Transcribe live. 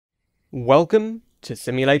Welcome to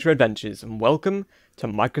Simulator Adventures, and welcome to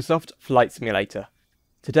Microsoft Flight Simulator.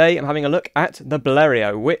 Today I'm having a look at the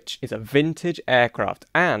Blériot, which is a vintage aircraft,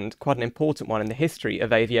 and quite an important one in the history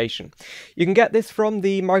of aviation. You can get this from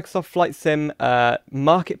the Microsoft Flight Sim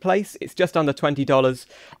marketplace. It's just under $20.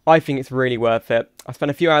 I think it's really worth it. I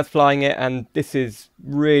spent a few hours flying it, and this is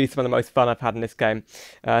really some of the most fun I've had in this game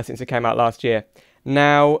since it came out last year.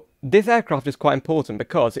 Now, this aircraft is quite important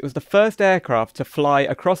because it was the first aircraft to fly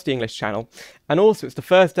across the English Channel, and also it's the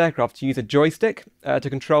first aircraft to use a joystick to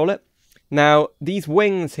control it. Now, these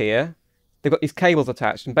wings here, they've got these cables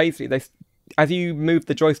attached, and basically, as you move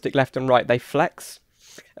the joystick left and right, they flex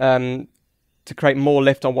to create more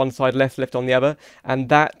lift on one side, less lift on the other, and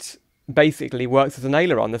that basically works as an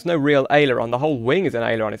aileron. There's no real aileron. The whole wing is an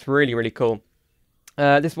aileron. It's really, really cool.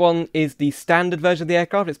 This one is the standard version of the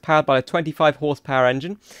aircraft. It's powered by a 25 horsepower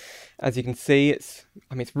engine. As you can see, it's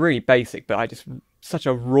really basic, but such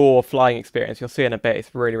a raw flying experience. You'll see in a bit.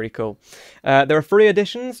 It's really, really cool. There are free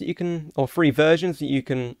editions that you can, or free versions that you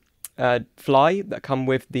can fly that come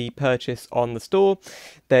with the purchase on the store.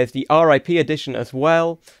 There's the RIP edition as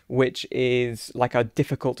well, which is like a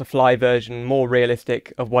difficult to fly version, more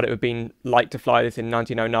realistic of what it would have been like to fly this in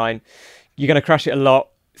 1909. You're going to crash it a lot.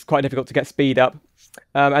 It's quite difficult to get speed up.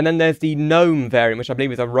 And then there's the Gnome variant, which I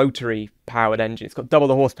believe is a rotary-powered engine. It's got double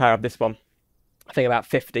the horsepower of this one. I think about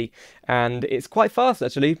 50. And it's quite fast,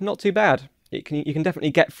 actually. Not too bad. You can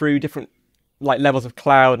definitely get through different levels of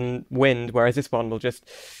cloud and wind, whereas this one will just...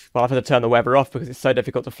 Well, I've had to turn the weather off because it's so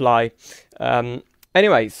difficult to fly.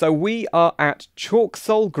 Anyway, so we are at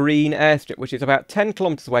Chalksole Green Airstrip, which is about 10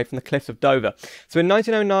 kilometres away from the cliffs of Dover. So in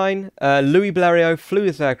 1909, Louis Blériot flew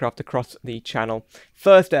this aircraft across the channel.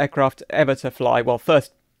 First aircraft ever to fly, well,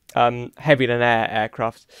 first heavy-than-air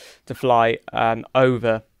aircraft to fly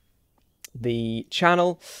over the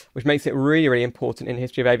channel, which makes it really, really important in the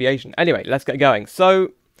history of aviation. Anyway, let's get going.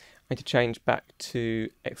 So I need to change back to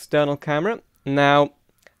external camera. Now,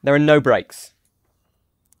 there are no brakes.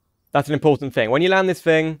 That's an important thing. When you land this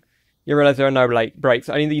thing, you realise there are no brakes,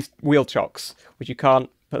 only these wheel chocks, which you can't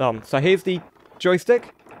put on. So here's the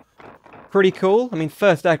joystick. Pretty cool. I mean,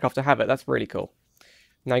 first aircraft to have it. That's really cool.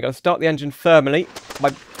 Now you've got to start the engine firmly,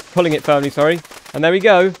 by pulling it firmly, sorry. And there we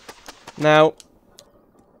go. Now,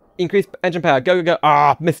 increase engine power. Go, go, go.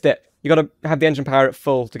 Ah, missed it. You've got to have the engine power at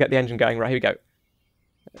full to get the engine going. Right, here we go.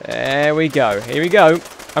 There we go. Here we go.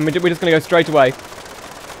 And we're just going to go straight away.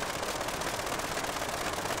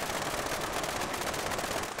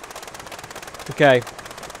 Okay,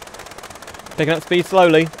 picking up speed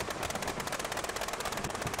slowly.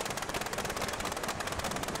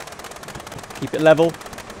 Keep it level.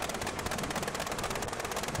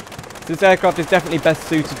 This aircraft is definitely best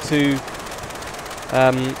suited to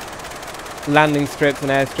landing strips and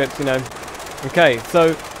airstrips, you know. Okay,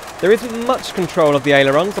 so there isn't much control of the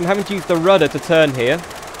ailerons. I'm having to use the rudder to turn here.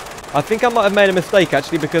 I think I might have made a mistake,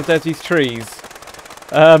 actually, because there's these trees.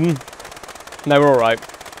 No, we're alright.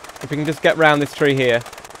 If we can just get round this tree here.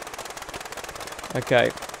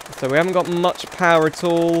 Okay, so we haven't got much power at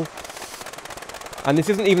all. And this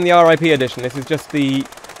isn't even the RIP edition, this is just the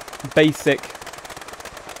basic...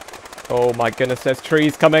 Oh my goodness, there's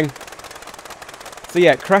trees coming. So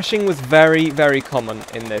yeah, crashing was very, very common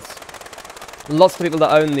in this. Lots of people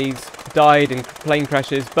that own these died in plane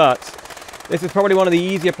crashes, but this is probably one of the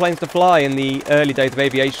easier planes to fly in the early days of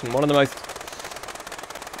aviation. One of the most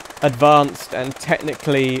advanced and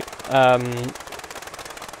technically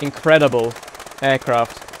incredible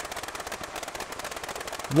aircraft.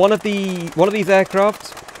 One of these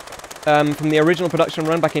aircraft from the original production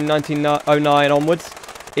run back in 1909 onwards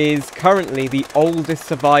is currently the oldest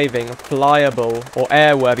surviving flyable or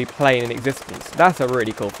airworthy plane in existence. That's a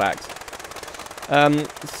really cool fact.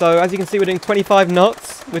 So as you can see, we're doing 25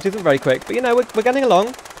 knots, which isn't very quick, but you know, we're getting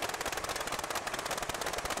along.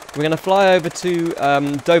 We're going to fly over to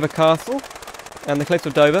Dover Castle and the cliffs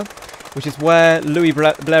of Dover, which is where Louis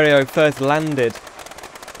Blériot first landed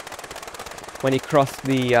when he crossed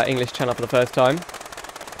the English Channel for the first time.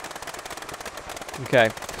 Okay,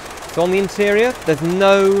 so on the interior, there's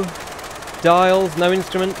no dials, no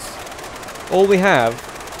instruments. All we have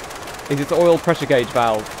is this oil pressure gauge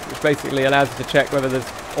valve, which basically allows us to check whether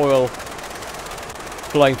there's oil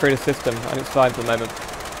flowing through the system, and it's fine for the moment.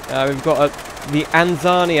 We've got the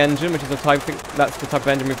Anzani engine, which is that's the type of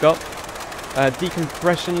engine we've got.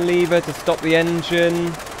 Decompression lever to stop the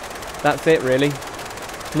engine. That's it, really.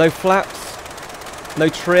 No flaps. No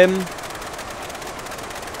trim.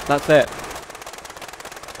 That's it.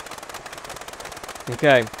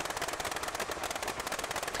 Okay.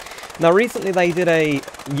 Now, recently they did a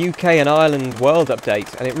UK and Ireland world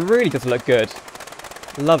update, and it really does look good.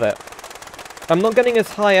 Love it. I'm not getting as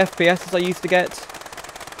high FPS as I used to get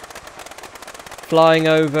flying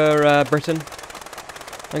over Britain.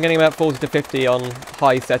 I'm getting about 40 to 50 on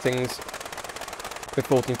high settings with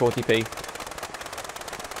 1440p.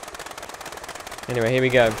 Anyway, here we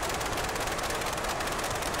go.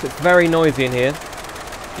 So it's very noisy in here.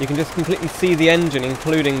 You can just completely see the engine,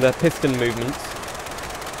 including the piston movements.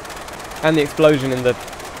 And the explosion in the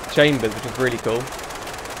chambers, which is really cool.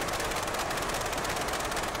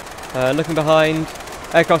 Looking behind,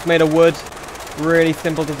 aircraft's made of wood, really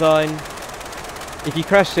simple design. If you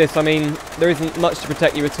crash this, I mean, there isn't much to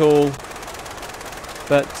protect you at all.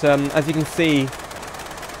 But as you can see,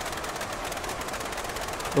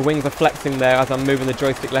 the wings are flexing there as I'm moving the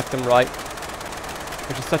joystick left and right,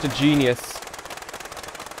 which is such a genius.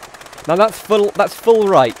 Now that's full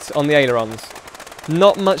right on the ailerons.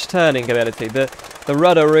 Not much turning ability. The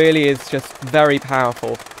rudder really is just very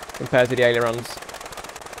powerful compared to the ailerons.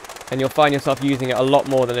 And you'll find yourself using it a lot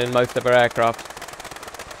more than in most other aircraft.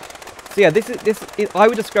 So yeah, I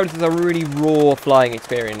would describe this as a really raw flying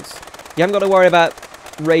experience. You haven't got to worry about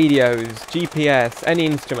radios, GPS, any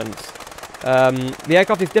instruments. The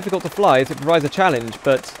aircraft is difficult to fly, so it provides a challenge,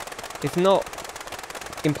 but it's not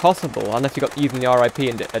impossible unless you're using the RIP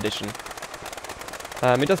edition.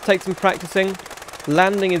 It does take some practicing.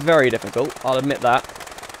 Landing is very difficult, I'll admit that.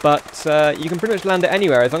 But you can pretty much land it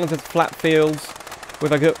anywhere as long as there's flat fields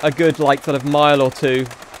with a good like sort of mile or two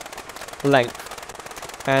length.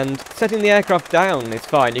 And setting the aircraft down is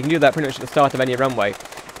fine. You can do that pretty much at the start of any runway.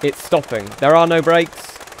 It's stopping. There are no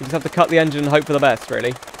brakes. You just have to cut the engine and hope for the best,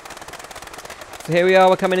 really. So here we are,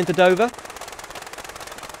 we're coming into Dover.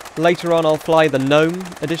 Later on I'll fly the Gnome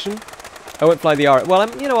edition. I won't fly the RIP. Well,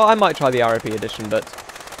 you know what, I might try the RIP edition, but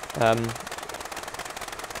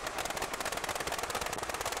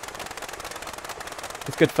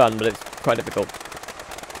it's good fun, but it's quite difficult.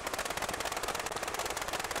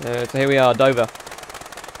 So here we are, Dover.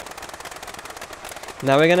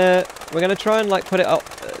 Now we're gonna try and like put it up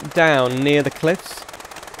down near the cliffs,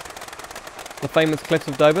 the famous cliffs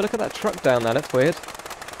of Dover. Look at that truck down there. That's weird.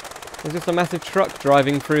 There's just a massive truck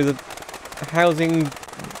driving through the housing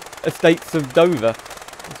estates of Dover.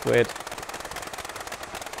 That's weird.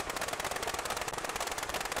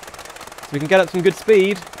 So we can get up some good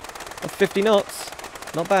speed. That's 50 knots.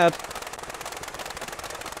 Not bad.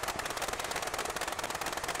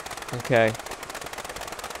 Okay.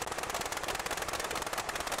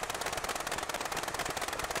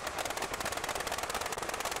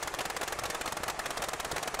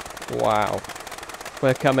 Wow.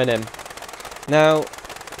 We're coming in. Now,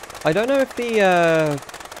 I don't know if the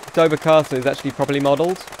Dover Castle is actually properly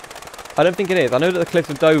modelled. I don't think it is. I know that the cliffs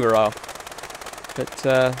of Dover are. But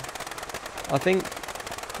I think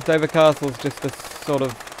Dover Castle's just a sort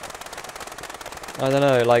of, I don't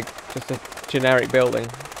know, like just a generic building.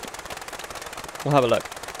 We'll have a look.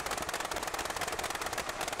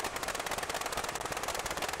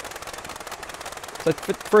 So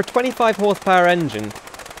for a 25 horsepower engine,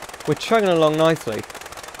 we're chugging along nicely.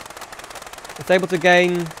 It's able to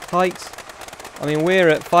gain height. I mean, we're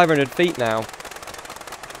at 500 feet now.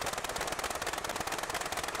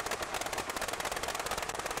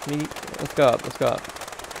 Let's go up, let's go up.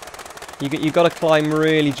 You've got to climb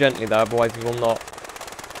really gently though, otherwise you will not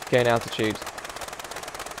gain altitude.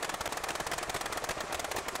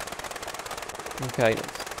 Okay,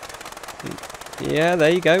 yeah, there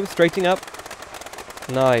you go, straighting up.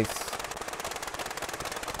 Nice.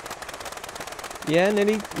 Yeah,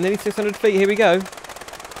 nearly 600 feet, here we go.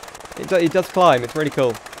 It does climb, it's really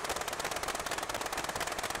cool.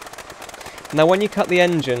 Now when you cut the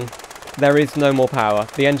engine, there is no more power.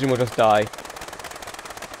 The engine will just die.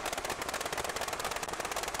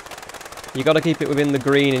 You've got to keep it within the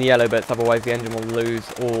green and yellow bits, otherwise the engine will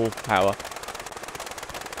lose all power.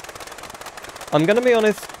 I'm going to be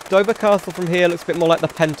honest, Dover Castle from here looks a bit more like the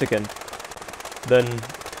Pentagon than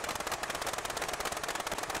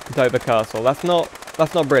Dover Castle. That's not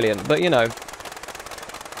brilliant, but you know.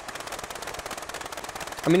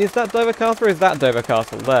 I mean, is that Dover Castle or is that Dover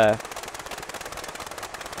Castle there?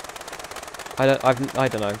 I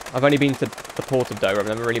don't know. I've only been to the port of Dover. I've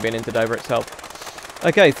never really been into Dover itself.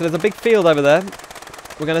 Okay, so there's a big field over there.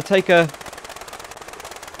 We're going to take a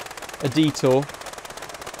detour.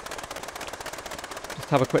 Just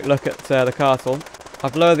have a quick look at the castle.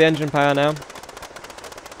 I've lowered the engine power now.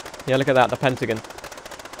 Yeah, look at that, the Pentagon.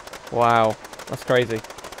 Wow, that's crazy.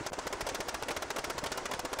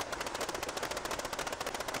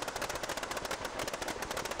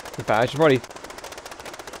 In fact, I should probably...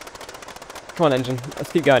 Come on, engine.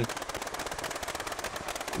 Let's keep going.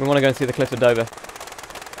 We want to go and see the cliffs of Dover.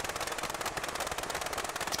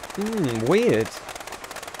 Weird.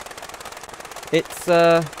 It's,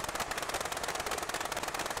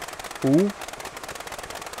 ooh.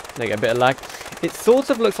 There you go, a bit of lag. It sort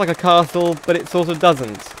of looks like a castle, but it sort of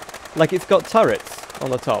doesn't. Like, it's got turrets on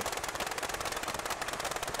the top.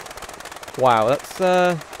 Wow,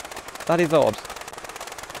 that is odd.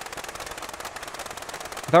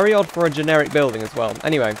 Very odd for a generic building as well.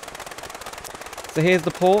 Anyway, so here's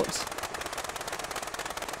the port.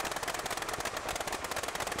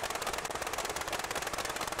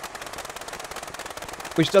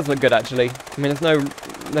 Which does look good, actually. I mean, there's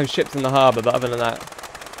no ships in the harbour, but other than that,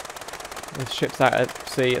 there's ships out at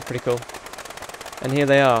sea. It's pretty cool. And here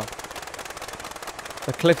they are.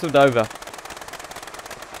 The Cliffs of Dover.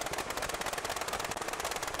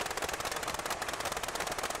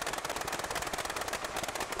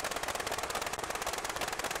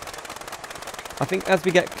 I think as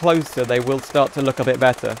we get closer, they will start to look a bit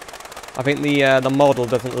better. I think the model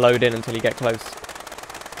doesn't load in until you get close.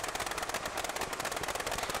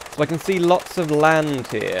 So I can see lots of land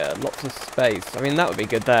here, lots of space. I mean, that would be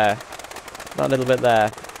good there. That little bit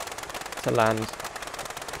there to land.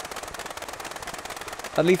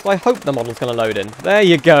 At least I hope the model's going to load in. There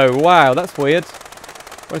you go. Wow, that's weird.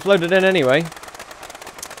 Well, it's loaded in anyway.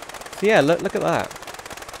 So yeah, look at that.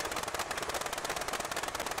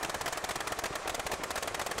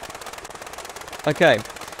 Okay,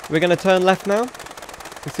 we're going to turn left now.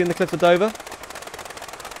 We've seen the Cliffs of Dover.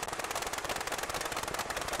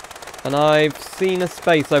 And I've seen a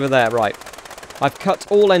space over there, right. I've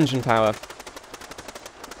cut all engine power.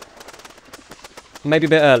 Maybe a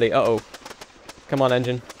bit early, uh-oh. Come on,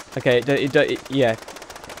 engine. Okay, yeah.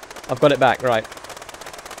 I've got it back, right.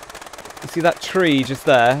 You see that tree just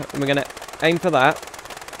there? And we're going to aim for that.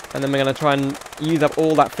 And then we're going to try and use up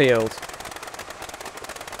all that field.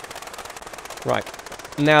 Right.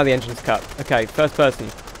 Now the engine's cut. Okay, first person.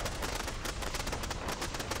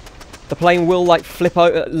 The plane will, like, flip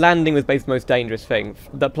over. Landing was basically the most dangerous thing.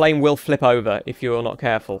 The plane will flip over if you're not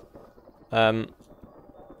careful.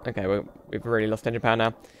 Okay, we've really lost engine power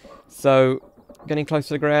now. So, getting close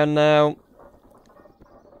to the ground now.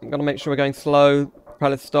 I'm going to make sure we're going slow.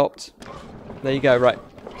 Propeller's stopped. There you go, right.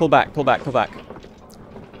 Pull back, pull back, pull back.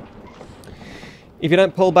 If you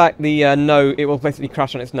don't pull back the it will basically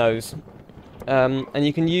crash on its nose. And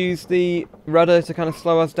you can use the rudder to kind of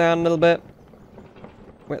slow us down a little bit.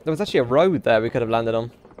 There was actually a road there we could have landed on.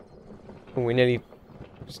 Oh, we nearly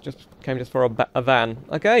just came for a van.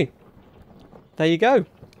 Okay. There you go.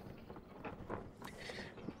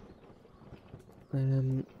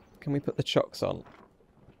 Can we put the chocks on?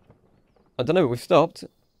 I don't know, but we've stopped.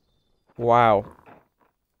 Wow.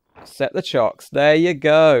 Set the chocks. There you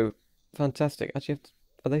go. Fantastic. Actually,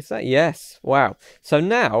 are they set? Yes. Wow. So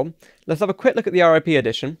now, let's have a quick look at the RIP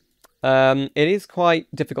edition. It is quite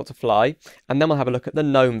difficult to fly, and then we'll have a look at the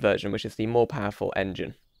Gnome version, which is the more powerful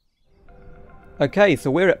engine. Okay, so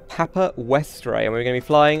we're at Papa Westray, and we're going to be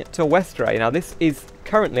flying to Westray. Now, this is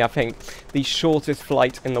currently, I think, the shortest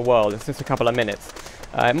flight in the world. It's just a couple of minutes.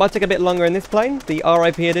 It might take a bit longer in this plane, the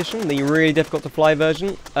RIP edition, the really difficult to fly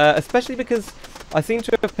version, especially because I seem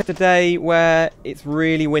to have picked a day where it's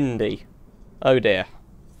really windy. Oh dear.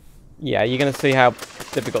 Yeah, you're going to see how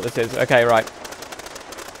difficult this is. Okay, right.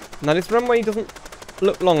 Now, this runway doesn't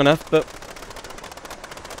look long enough, but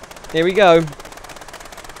here we go.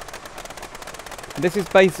 This is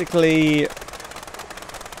basically...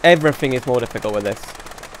 everything is more difficult with this.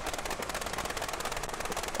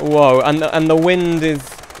 Whoa, and the wind is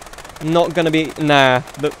not going to be... Nah,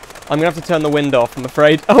 I'm going to have to turn the wind off, I'm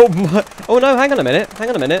afraid. Oh, my, oh no, hang on a minute, hang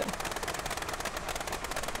on a minute.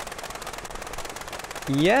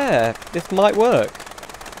 Yeah, this might work.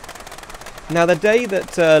 Now, the day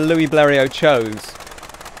that Louis Blériot chose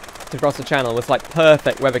to cross the channel was like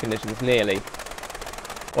perfect weather conditions, nearly.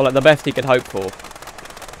 Or like the best he could hope for.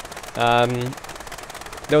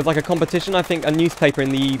 There was like a competition, I think a newspaper in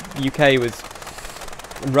the UK was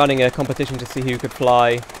running a competition to see who could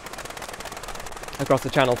fly across the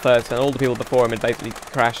channel first, and all the people before him had basically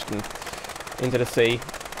crashed and into the sea.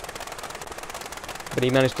 But he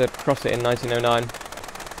managed to cross it in 1909.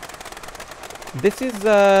 This is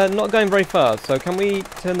not going very fast, so can we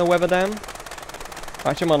turn the weather down?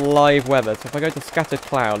 Actually, I'm on live weather, so if I go to scattered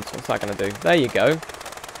clouds, what's that going to do? There you go.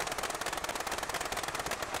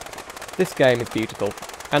 This game is beautiful.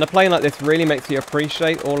 And a plane like this really makes you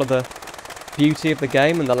appreciate all of the beauty of the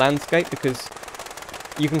game and the landscape, because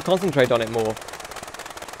you can concentrate on it more.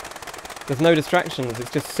 There's no distractions,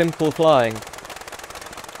 it's just simple flying.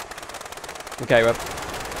 Okay, we're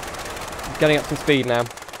getting up to speed now.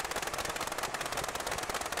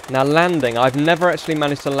 Now landing, I've never actually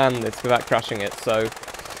managed to land this without crashing it, so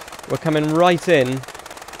We're coming right in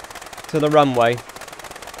to the runway.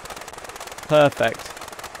 Perfect.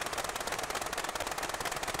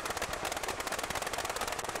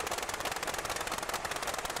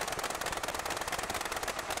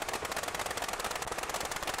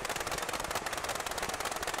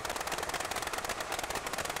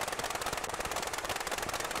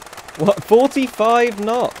 What, 45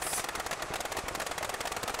 knots?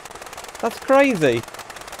 That's crazy.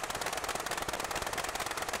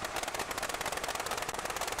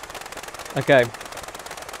 Okay.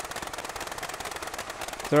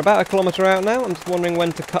 So we're about a kilometre out now. I'm just wondering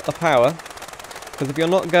when to cut the power. Because if you're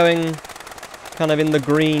not going kind of in the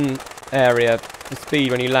green area for speed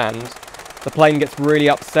when you land, the plane gets really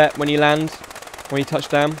upset when you land, when you touch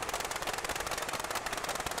down.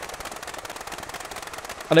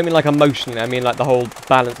 I don't mean like emotionally, I mean like the whole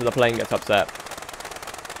balance of the plane gets upset.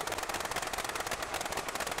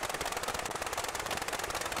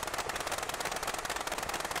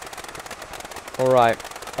 Alright,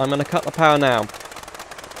 I'm going to cut the power now.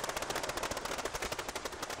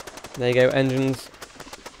 There you go, engines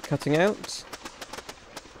cutting out.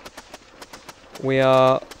 We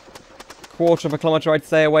are quarter of a kilometre, I'd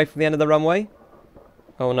say, away from the end of the runway.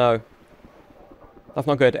 Oh no. That's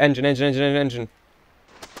not good. Engine.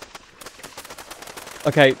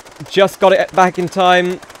 Okay, just got it back in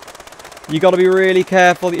time. You got to be really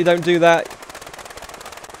careful that you don't do that.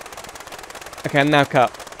 Okay, I'm now cut.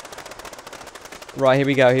 Right, here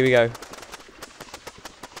we go.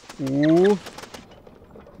 Ooh.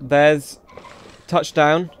 There's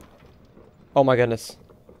touchdown. Oh my goodness.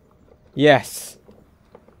 Yes.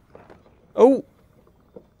 Oh.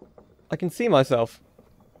 I can see myself.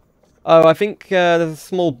 Oh, I think there's a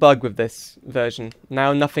small bug with this version.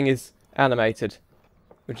 Now nothing is animated,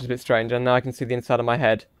 which is a bit strange. And now I can see the inside of my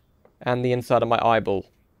head and the inside of my eyeball.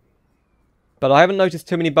 But I haven't noticed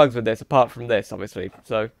too many bugs with this, apart from this, obviously.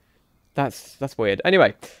 So that's weird.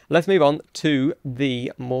 Anyway, let's move on to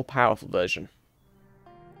the more powerful version.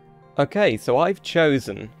 Okay, so I've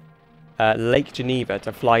chosen Lake Geneva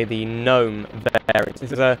to fly the Gnome variant.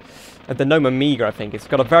 This is the Gnome Omega, I think. It's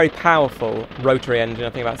got a very powerful rotary engine, I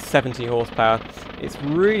think about 70 horsepower. It's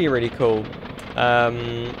really, really cool.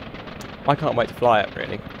 I can't wait to fly it,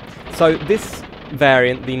 really. So this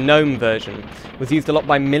variant, the Gnome version, was used a lot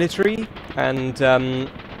by military and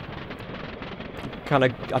kind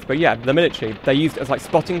of, I suppose, yeah, the military. They used it as like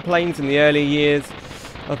spotting planes in the early years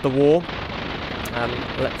of the war.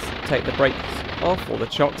 Let's take the brakes off, or the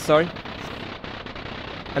chocks, sorry.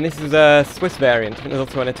 And this is a Swiss variant. I think there's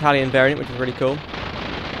also an Italian variant, which is really cool.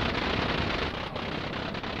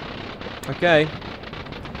 Okay.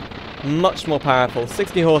 Much more powerful.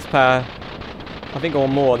 60 horsepower, I think, or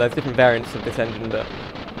more. There's different variants of this engine, but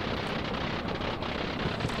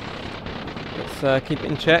let's keep it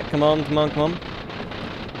in check. Come on.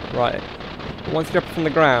 Right. Once you drop it from the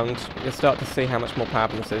ground, you'll start to see how much more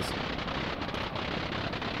powerful this is.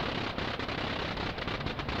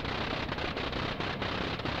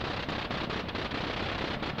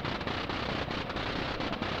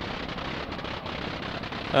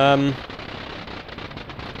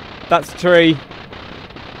 That's a tree.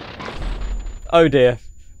 Oh dear.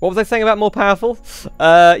 What was I saying about more powerful?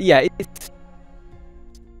 Yeah, it's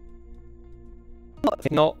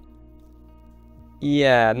not...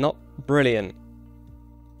 Yeah, not brilliant.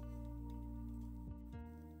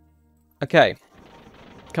 Okay.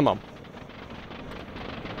 Come on.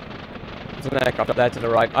 There's an aircraft up there to the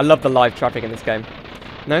right. I love the live traffic in this game.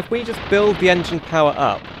 Now if we just build the engine power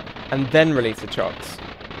up and then release the chocks.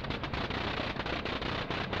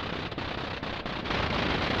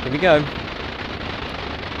 Here we go.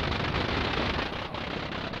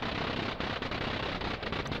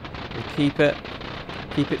 And keep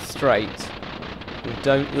it straight. And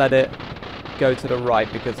don't let it go to the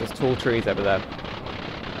right because there's tall trees over there.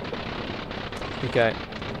 Okay.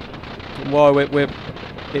 Whoa,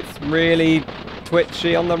 it's really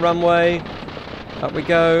twitchy on the runway. Up we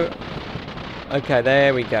go. Okay,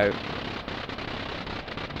 there we go.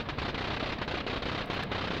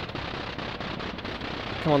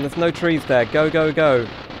 Come on, there's no trees there. Go.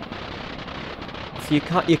 So you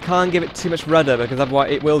can't give it too much rudder because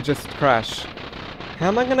otherwise it will just crash. How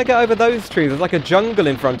am I going to get over those trees? There's like a jungle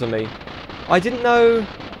in front of me. I didn't know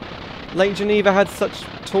Lake Geneva had such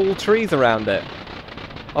tall trees around it.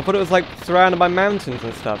 I thought it was like surrounded by mountains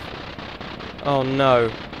and stuff. Oh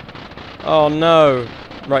no. Oh no.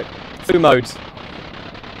 Right, flew mode.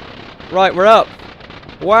 Right, we're up.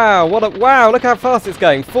 Wow, wow, look how fast it's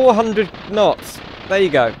going. 400 knots. There you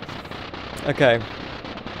go. Okay.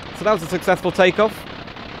 So that was a successful takeoff.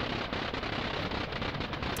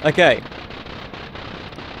 Okay.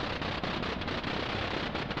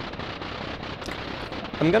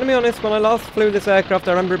 I'm going to be honest, when I last flew this aircraft,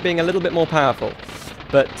 I remember it being a little bit more powerful.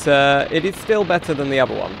 But it is still better than the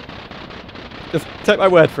other one. Just take my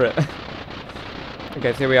word for it.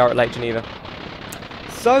 Okay, so here we are at Lake Geneva.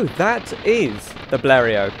 So, that is the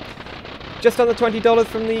Blériot. Just under $20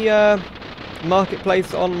 from the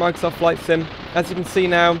marketplace on Microsoft Flight Sim. As you can see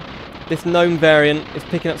now, this gnome variant is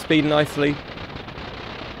picking up speed nicely.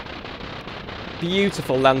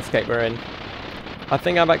 Beautiful landscape we're in. I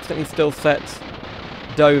think I've accidentally still set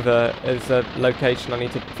Dover as a location I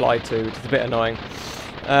need to fly to, which is a bit annoying.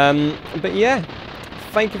 But yeah,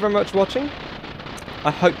 thank you very much for watching.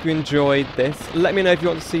 I hope you enjoyed this. Let me know if you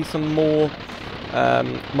want to see some more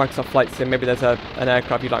Microsoft Flight Sim. Maybe there's an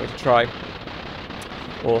aircraft you'd like me to try,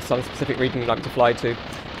 or some specific region you'd like me to fly to.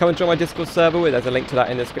 Come and join my Discord server. There's a link to that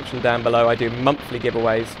in the description down below. I do monthly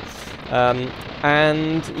giveaways.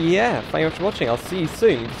 And yeah, thank you very much for watching. I'll see you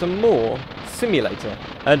soon for some more simulator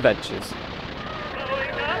adventures.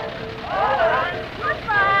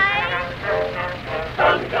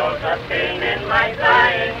 Sun goes up, in my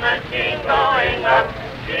flying machine going up.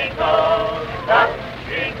 She goes.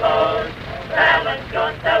 Balance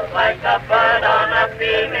yourself like a bird on a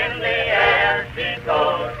beam in the air. She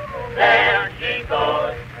goes, there she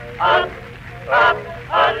goes. Up,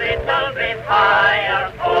 a little bit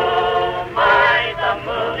higher. Oh.